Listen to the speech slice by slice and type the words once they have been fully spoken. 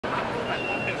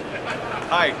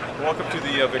Hi, welcome to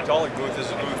the Victaulic booth. This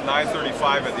is booth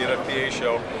 935 at the NFPA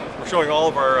show. We're showing all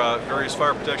of our various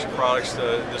fire protection products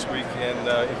this week, and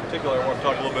in particular I want to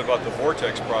talk a little bit about the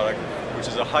Vortex product, which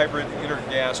is a hybrid inert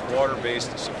gas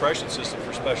water-based suppression system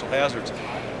for special hazards.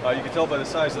 You can tell by the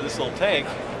size of this little tank,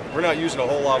 we're not using a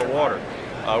whole lot of water.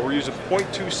 We're using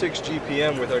 0.26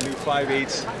 GPM with our new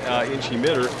 5/8 inch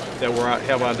emitter that we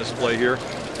have on display here.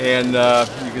 And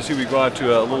you can see we've gone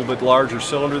to a little bit larger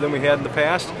cylinder than we had in the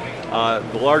past.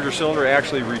 The larger cylinder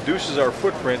actually reduces our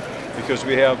footprint because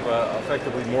we have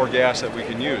effectively more gas that we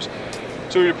can use.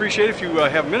 So we'd appreciate it if you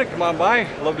have a minute, come on by.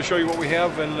 I'd love to show you what we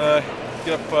have and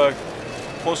get up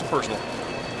close and personal.